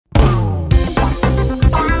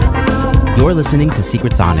You're listening to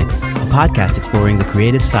Secret Sonics, a podcast exploring the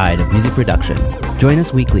creative side of music production. Join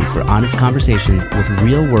us weekly for honest conversations with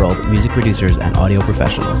real-world music producers and audio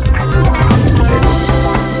professionals.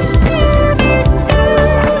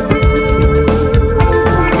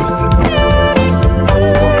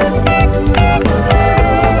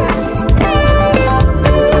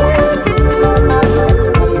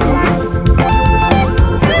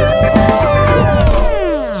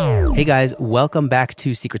 Hey guys, welcome back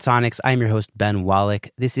to Secret Sonics. I'm your host, Ben Wallach.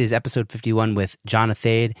 This is episode 51 with John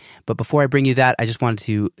Athayde. But before I bring you that, I just wanted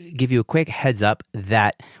to give you a quick heads up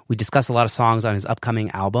that we discuss a lot of songs on his upcoming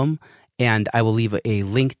album, and I will leave a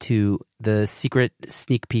link to the secret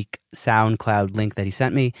sneak peek SoundCloud link that he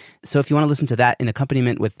sent me. So if you want to listen to that in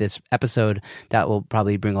accompaniment with this episode, that will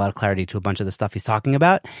probably bring a lot of clarity to a bunch of the stuff he's talking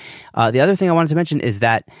about. The other thing I wanted to mention is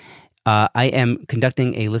that I am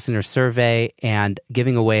conducting a listener survey and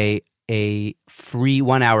giving away a free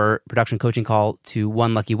 1-hour production coaching call to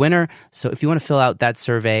one lucky winner. So if you want to fill out that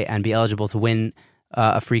survey and be eligible to win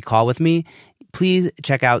a free call with me, please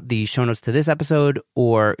check out the show notes to this episode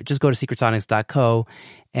or just go to secretsonics.co,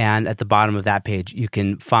 and at the bottom of that page you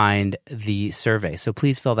can find the survey. So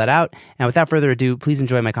please fill that out. And without further ado, please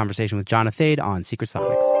enjoy my conversation with John Athayde on Secret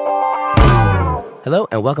Sonics. Hello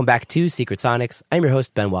and welcome back to Secret Sonics. I'm your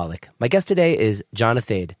host, Ben Wallach. My guest today is John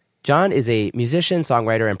Athayde. John is a musician,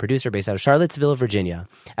 songwriter, and producer based out of Charlottesville, Virginia.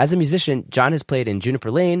 As a musician, John has played in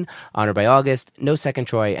Juniper Lane, Honored by August, No Second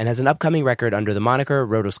Troy, and has an upcoming record under the moniker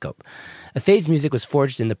Rotoscope. Athayde's music was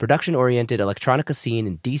forged in the production-oriented electronica scene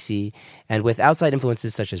in D.C., and with outside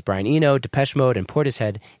influences such as Brian Eno, Depeche Mode, and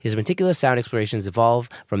Portishead, his meticulous sound explorations evolve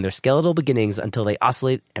from their skeletal beginnings until they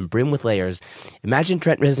oscillate and brim with layers. Imagine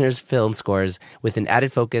Trent Reznor's film scores with an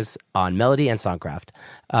added focus on melody and songcraft.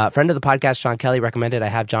 Friend of the podcast, Sean Kelly, recommended I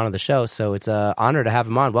have John on the show, so it's an honor to have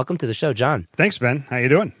him on. Welcome to the show, John. Thanks, Ben. How you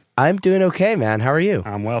doing? I'm doing okay, man. How are you?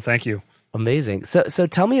 I'm well, thank you. Amazing. So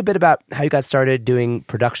tell me a bit about how you got started doing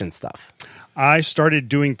production stuff. I started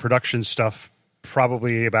doing production stuff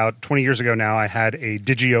probably about 20 years ago now. I had a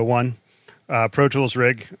Digio 1 Pro Tools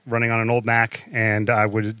rig running on an old Mac, and I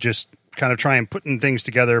would just kind of try and putting things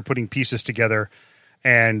together, putting pieces together.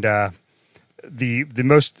 And the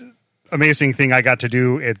most amazing thing I got to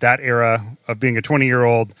do at that era of being a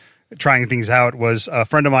 20-year-old trying things out was a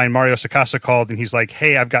friend of mine, Mario Sacasa, called, and he's like,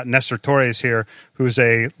 hey, I've got Nestor Torres here, who's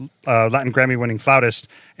a Latin Grammy-winning flautist,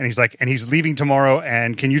 and he's like, and he's leaving tomorrow,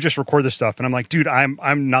 and can you just record this stuff? And I'm like, dude,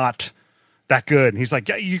 I'm not that good. And he's like,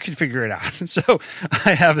 yeah, you can figure it out. So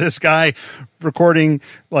I have this guy recording,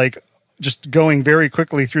 like, just going very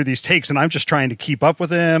quickly through these takes, and I'm just trying to keep up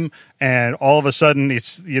with him. And all of a sudden,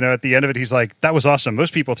 it's, at the end of it, he's like, that was awesome.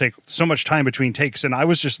 Most people take so much time between takes. And I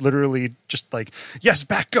was just literally just like, yes,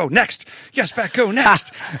 back, go, next. Yes, back, go,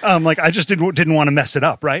 next. Like, I just didn't want to mess it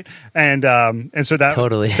up. Right. And so that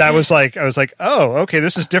totally, that was like, I was like, oh, okay,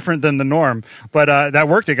 this is different than the norm. But that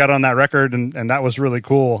worked. It got on that record, and that was really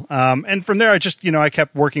cool. And from there, I just, I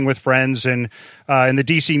kept working with friends, and in the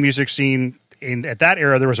DC music scene, at that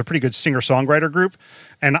era, there was a pretty good singer-songwriter group,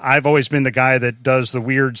 and I've always been the guy that does the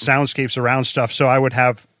weird soundscapes around stuff. So I would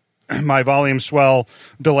have my volume swell,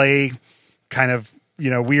 delay, kind of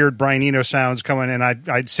weird Brian Eno sounds coming, and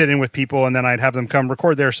I'd sit in with people, and then I'd have them come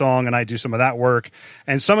record their song, and I'd do some of that work.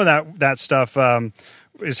 And some of that stuff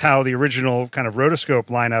is how the original kind of Rotoscope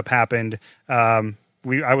lineup happened.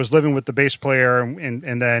 I was living with the bass player,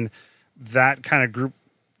 and then that kind of group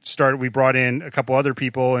started. We brought in a couple other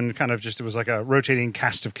people, and kind of just, it was like a rotating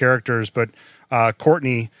cast of characters. But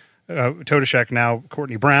Courtney Todashek, now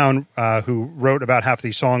Courtney Brown, who wrote about half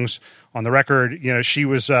these songs on the record, she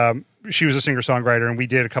was a singer-songwriter, and we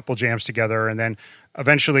did a couple jams together. And then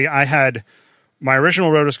eventually I had my original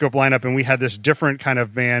Rotoscope lineup, and we had this different kind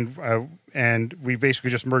of band, and we basically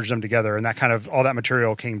just merged them together, and that kind of, all that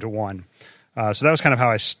material came to one. So that was kind of how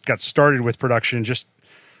I got started with production, just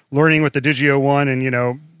learning with the Digio 1,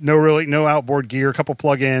 and no outboard gear, a couple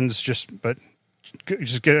plugins, just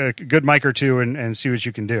get a good mic or two and see what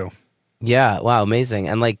you can do. Yeah, wow, amazing.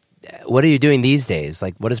 And like, what are you doing these days?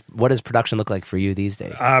 Like, what does production look like for you these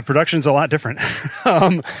days? Production's a lot different.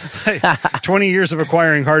 20 years of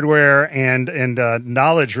acquiring hardware and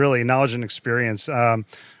knowledge and experience.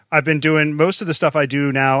 I've been doing most of the stuff I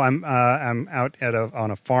do now. I'm out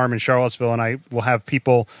on a farm in Charlottesville, and I will have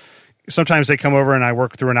people. Sometimes they come over and I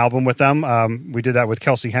work through an album with them. We did that with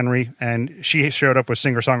Kelsey Henry, and she showed up with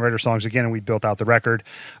singer-songwriter songs again, and we built out the record.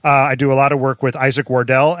 I do a lot of work with Isaac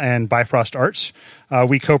Wardell and Bifrost Arts.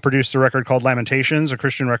 We co-produced a record called Lamentations, a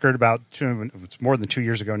Christian record it's more than 2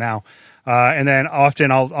 years ago now. And then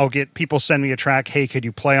often I'll get people send me a track, hey, could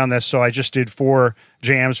you play on this? So I just did 4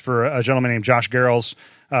 jams for a gentleman named Josh Garrels,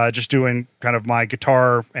 just doing kind of my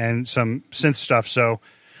guitar and some synth stuff. So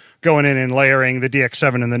going in and layering the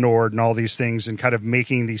DX7 and the Nord and all these things and kind of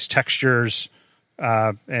making these textures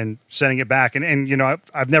and sending it back. And you know,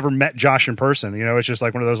 I've never met Josh in person. You know, it's just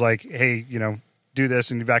like one of those like, hey, you know, do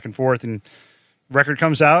this and back and forth. And record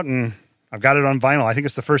comes out and I've got it on vinyl. I think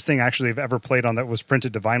it's the first thing actually I've ever played on that was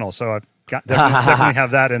printed to vinyl. So I've got definitely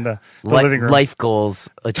have that in the living room. Life goals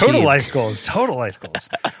achieved. Total life goals.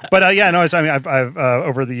 But yeah, no, I've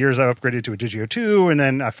over the years I've upgraded to a Digio 2, and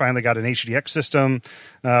then I finally got an HDX system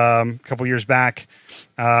a couple years back.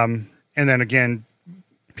 And then again,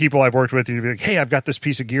 people I've worked with, you'd be like, hey, I've got this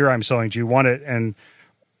piece of gear I'm selling. Do you want it? And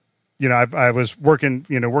you know, I was working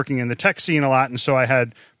in the tech scene a lot, and so I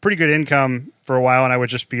had pretty good income for a while, and I would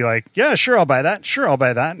just be like, yeah, sure, I'll buy that. Sure, I'll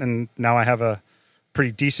buy that. And now I have a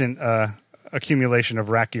pretty decent accumulation of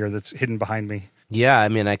rack gear that's hidden behind me. Yeah, I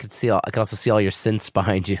mean, I could also see all your synths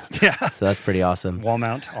behind you. Yeah. So that's pretty awesome. Wall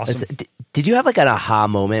mount, awesome. Did you have like an aha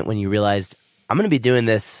moment when you realized, I'm going to be doing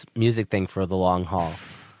this music thing for the long haul?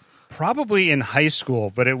 Probably in high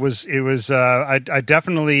school, but it was I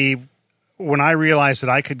definitely, when I realized that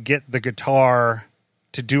I could get the guitar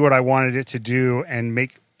to do what I wanted it to do and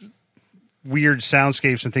make weird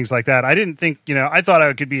soundscapes and things like that, I didn't think, you know, I thought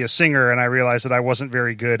I could be a singer, and I realized that I wasn't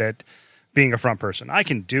very good at being a front person. I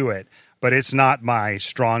can do it, but it's not my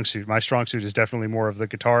strong suit. My strong suit is definitely more of the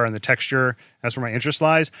guitar and the texture. That's where my interest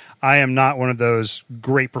lies. I am not one of those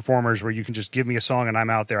great performers where you can just give me a song and I'm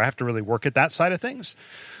out there. I have to really work at that side of things.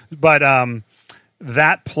 But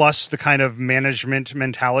that plus the kind of management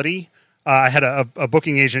mentality, I had a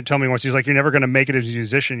booking agent tell me once, he's like, you're never going to make it as a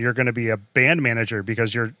musician. You're going to be a band manager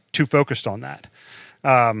because you're too focused on that.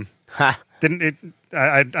 I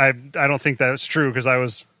don't think that's true, because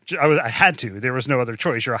I had to. There was no other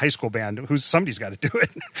choice. You're a high school band. Somebody's got to do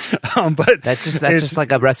it. But that's just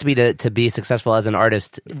like a recipe to be successful as an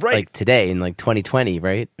artist, right, like today in like 2020,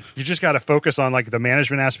 right? You just got to focus on like the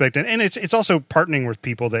management aspect, and it's also partnering with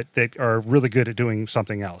people that are really good at doing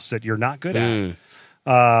something else that you're not good at.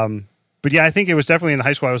 But yeah, I think it was definitely in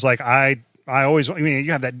high school. I was like, I always, I mean,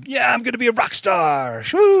 you have that, yeah, I'm going to be a rock star.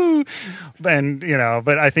 Woo! And, you know,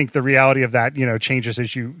 but I think the reality of that, you know, changes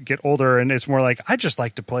as you get older, and it's more like, I just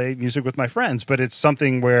like to play music with my friends, but it's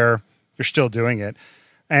something where you're still doing it.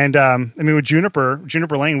 And, I mean, with Juniper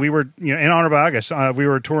Lane, we were, you know, in Honor by August, we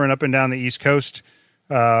were touring up and down the East Coast,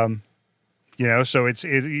 you know, so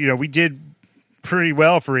you know, we did pretty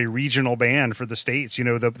well for a regional band for the States. You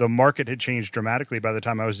know, the market had changed dramatically by the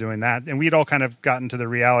time I was doing that. And we'd all kind of gotten to the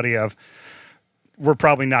reality of, we're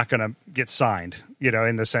probably not going to get signed, you know,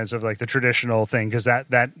 in the sense of like the traditional thing, because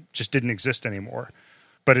that just didn't exist anymore.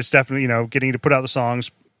 But it's definitely, you know, getting to put out the songs,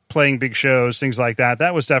 playing big shows, things like that.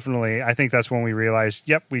 That was definitely, I think that's when we realized,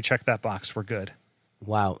 yep, we checked that box. We're good.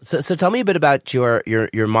 Wow. So tell me a bit about your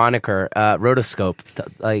moniker, Rotoscope.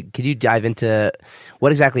 Like, could you dive into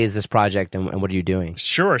what exactly is this project and what are you doing?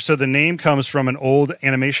 Sure. So the name comes from an old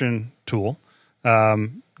animation tool.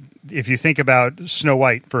 If you think about Snow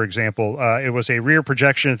White, for example, it was a rear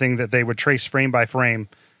projection thing that they would trace frame by frame.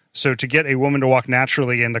 So to get a woman to walk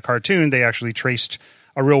naturally in the cartoon, they actually traced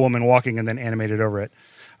a real woman walking and then animated over it.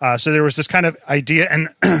 So there was this kind of idea, and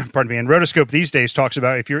pardon me, and Rotoscope these days talks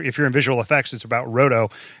about, if you're in visual effects, it's about roto.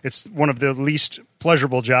 It's one of the least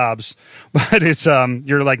pleasurable jobs, but it's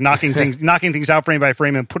you're like knocking things out frame by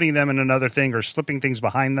frame and putting them in another thing or slipping things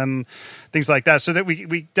behind them, things like that. So that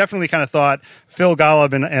we definitely kind of thought, Phil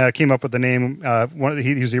Golub came up with the name.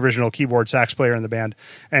 He was the original keyboard sax player in the band,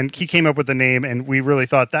 and he came up with the name, and we really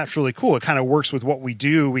thought that's really cool. It kind of works with what we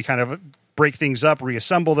do. We kind of break things up,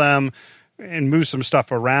 reassemble them, and move some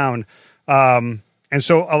stuff around. And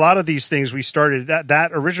so a lot of these things we started,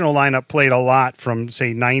 that original lineup played a lot from,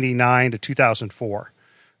 say, 99 to 2004.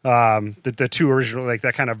 The two original, like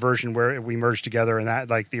that kind of version where we merged together, and that,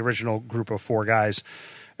 like the original group of four guys.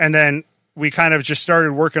 And then we kind of just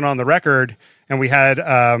started working on the record, and we had,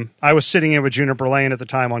 I was sitting in with Juniper Lane at the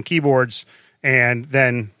time on keyboards, and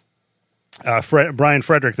then Brian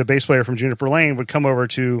Frederick, the bass player from Juniper Lane, would come over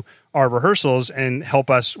to our rehearsals and help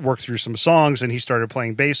us work through some songs, and he started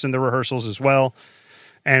playing bass in the rehearsals as well.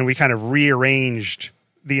 And we kind of rearranged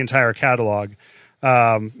the entire catalog.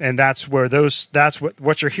 And that's where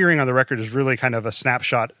what you're hearing on the record is really kind of a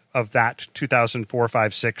snapshot of that 2004,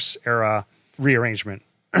 5, 6 era rearrangement.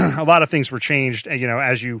 A lot of things were changed, you know,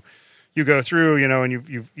 as you go through, you know,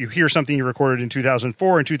 and you hear something you recorded in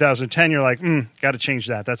 2004 and 2010, you're like, got to change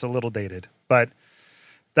that. That's a little dated. But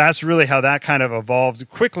that's really how that kind of evolved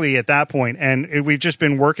quickly at that point. And we've just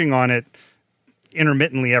been working on it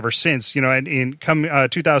intermittently ever since. You know, and in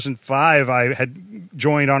 2005, I had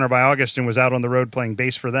joined Honor by August and was out on the road playing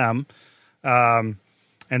bass for them. And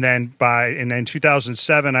And then in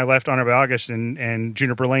 2007, I left Honor by August, and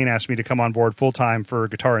Juniper Lane asked me to come on board full time for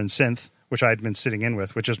guitar and synth, which I had been sitting in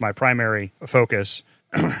with, which is my primary focus.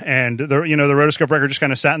 And the rotoscope record just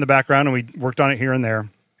kind of sat in the background, and we worked on it here and there.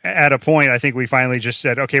 At a point, I think we finally just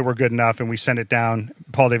said, okay, we're good enough, and we sent it down.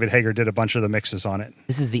 Paul David Hager did a bunch of the mixes on it.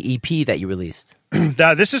 This is the EP that you released.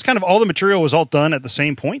 This is kind of all the material was all done at the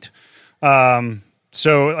same point.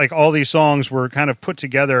 So like all these songs were kind of put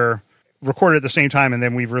together, recorded at the same time, and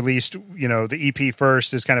then we've released, the EP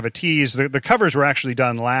first as kind of a tease. The covers were actually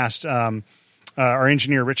done last. Our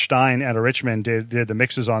engineer, Rich Stein out of Richmond, did the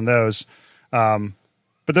mixes on those.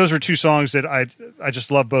 But those were two songs that I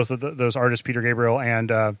just love both of those artists, Peter Gabriel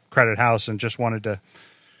and Crowded House, and just wanted to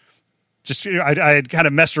I had kind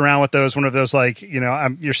of messed around with those. One of those, like,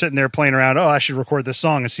 you're sitting there playing around. Oh, I should record this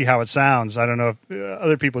song and see how it sounds. I don't know if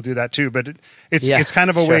other people do that too, but it's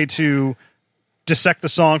kind of a way to dissect the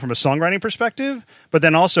song from a songwriting perspective, but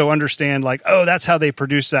then also understand, like, oh, that's how they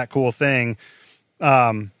produce that cool thing.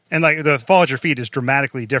 And like the Fall at Your Feet is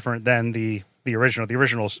dramatically different than the original. The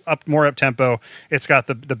original's more up tempo. It's got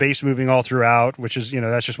the bass moving all throughout, which is,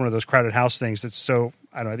 that's just one of those Crowded House things. That's so,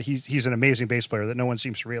 I don't know. He's an amazing bass player that no one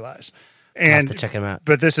seems to realize. And I'll have to check him out.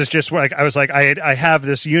 But this is just like, I was like, I have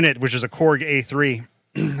this unit, which is a Korg A3.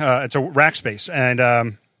 It's a rack space.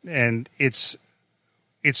 And it's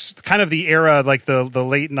kind of the era, like the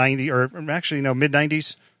late 90s, or actually, no, mid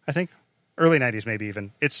 90s, I think. Early 90s, maybe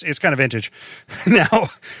even. It's kind of vintage. Now,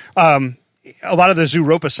 a lot of the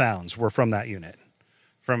Zooropa sounds were from that unit,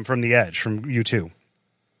 from the Edge, from U2.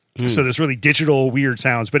 So there's really digital, weird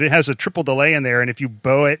sounds, but it has a triple delay in there, and if you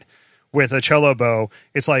bow it with a cello bow,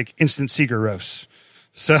 it's like instant Seeger roast.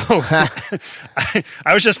 So I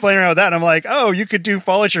was just playing around with that, and I'm like, oh, you could do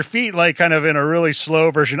Fall at Your Feet, like kind of in a really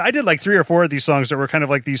slow version. I did like 3 or 4 of these songs that were kind of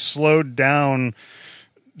like these slowed down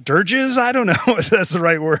dirges. I don't know if that's the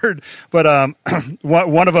right word, but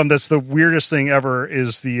one of them that's the weirdest thing ever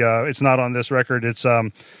is it's not on this record. It's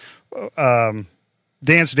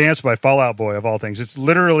Dance Dance by Fall Out Boy, of all things. It's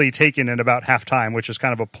literally taken in about halftime, which is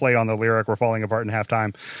kind of a play on the lyric, "We're falling apart in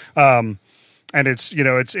halftime." And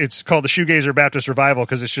it's called the Shoegazer Baptist Revival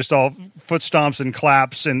because it's just all foot stomps and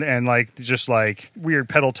claps and like just like weird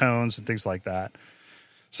pedal tones and things like that.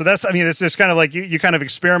 So it's just kind of like you kind of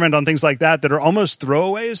experiment on things like that are almost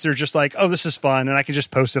throwaways. They're just like, oh, this is fun, and I can just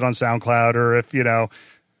post it on SoundCloud, or if,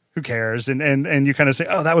 who cares? And you kind of say,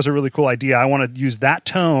 oh, that was a really cool idea. I want to use that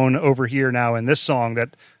tone over here now in this song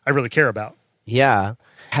that I really care about. Yeah.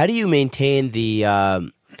 How do you maintain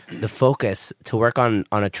the focus to work on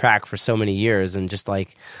a track for so many years and just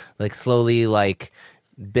like slowly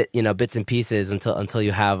bits and pieces until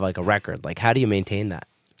you have like a record? Like, how do you maintain that?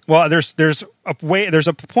 Well, there's a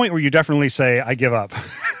point where you definitely say, I give up.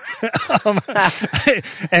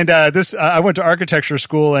 I went to architecture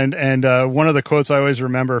school, and one of the quotes I always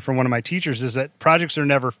remember from one of my teachers is that projects are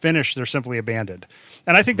never finished; they're simply abandoned.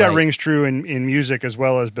 And I think that rings true in music as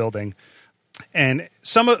well as building. And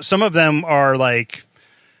some of them are like,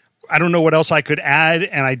 I don't know what else I could add,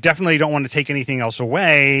 and I definitely don't want to take anything else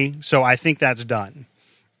away. So I think that's done.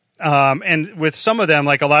 And with some of them,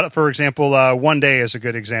 like a lot of, for example, One Day is a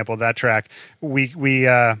good example of that track. We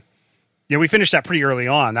finished that pretty early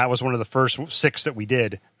on. That was one of the first 6 that we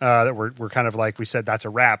did, that were kind of like, we said, that's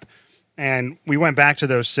a wrap. And we went back to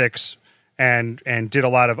those 6 and did a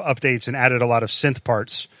lot of updates and added a lot of synth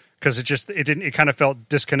parts because it kind of felt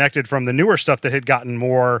disconnected from the newer stuff that had gotten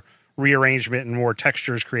more rearrangement and more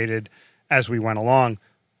textures created as we went along.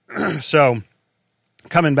 So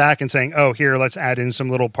coming back and saying, oh, here, let's add in some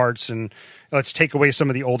little parts and let's take away some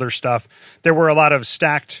of the older stuff. There were a lot of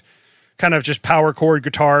stacked kind of just power chord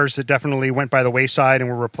guitars that definitely went by the wayside and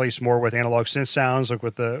were replaced more with analog synth sounds, like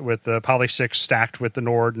with the Poly 6 stacked with the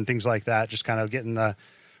Nord and things like that, just kind of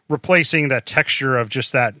replacing the texture of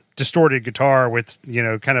just that distorted guitar with,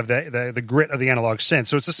 kind of the grit of the analog synth.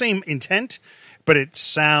 So it's the same intent, but it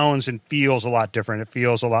sounds and feels a lot different. It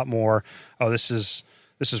feels a lot more, oh, this is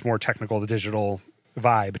more technical, the digital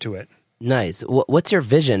vibe to it. Nice. What's your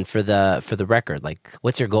vision for the record? Like,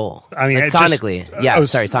 what's your goal? I mean, sonically.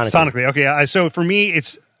 Sonically. Okay. So for me,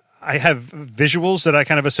 I have visuals that I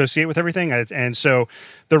kind of associate with everything. And so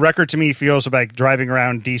the record to me feels like driving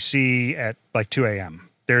around DC at like 2 a.m.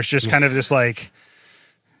 There's just kind of this like,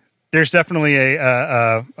 there's definitely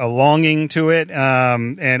a longing to it.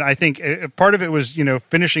 And I think part of it was,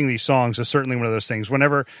 finishing these songs is certainly one of those things.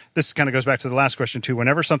 Whenever, this kind of goes back to the last question too,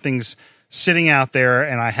 whenever something's sitting out there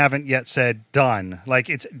and I haven't yet said done, like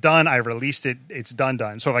it's done, I released it, it's done.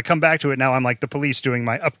 So if I come back to it now, I'm like the Police doing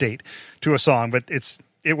my update to a song, but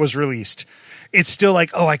it was released. It's still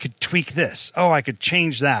like, oh, I could tweak this. Oh, I could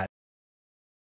change that.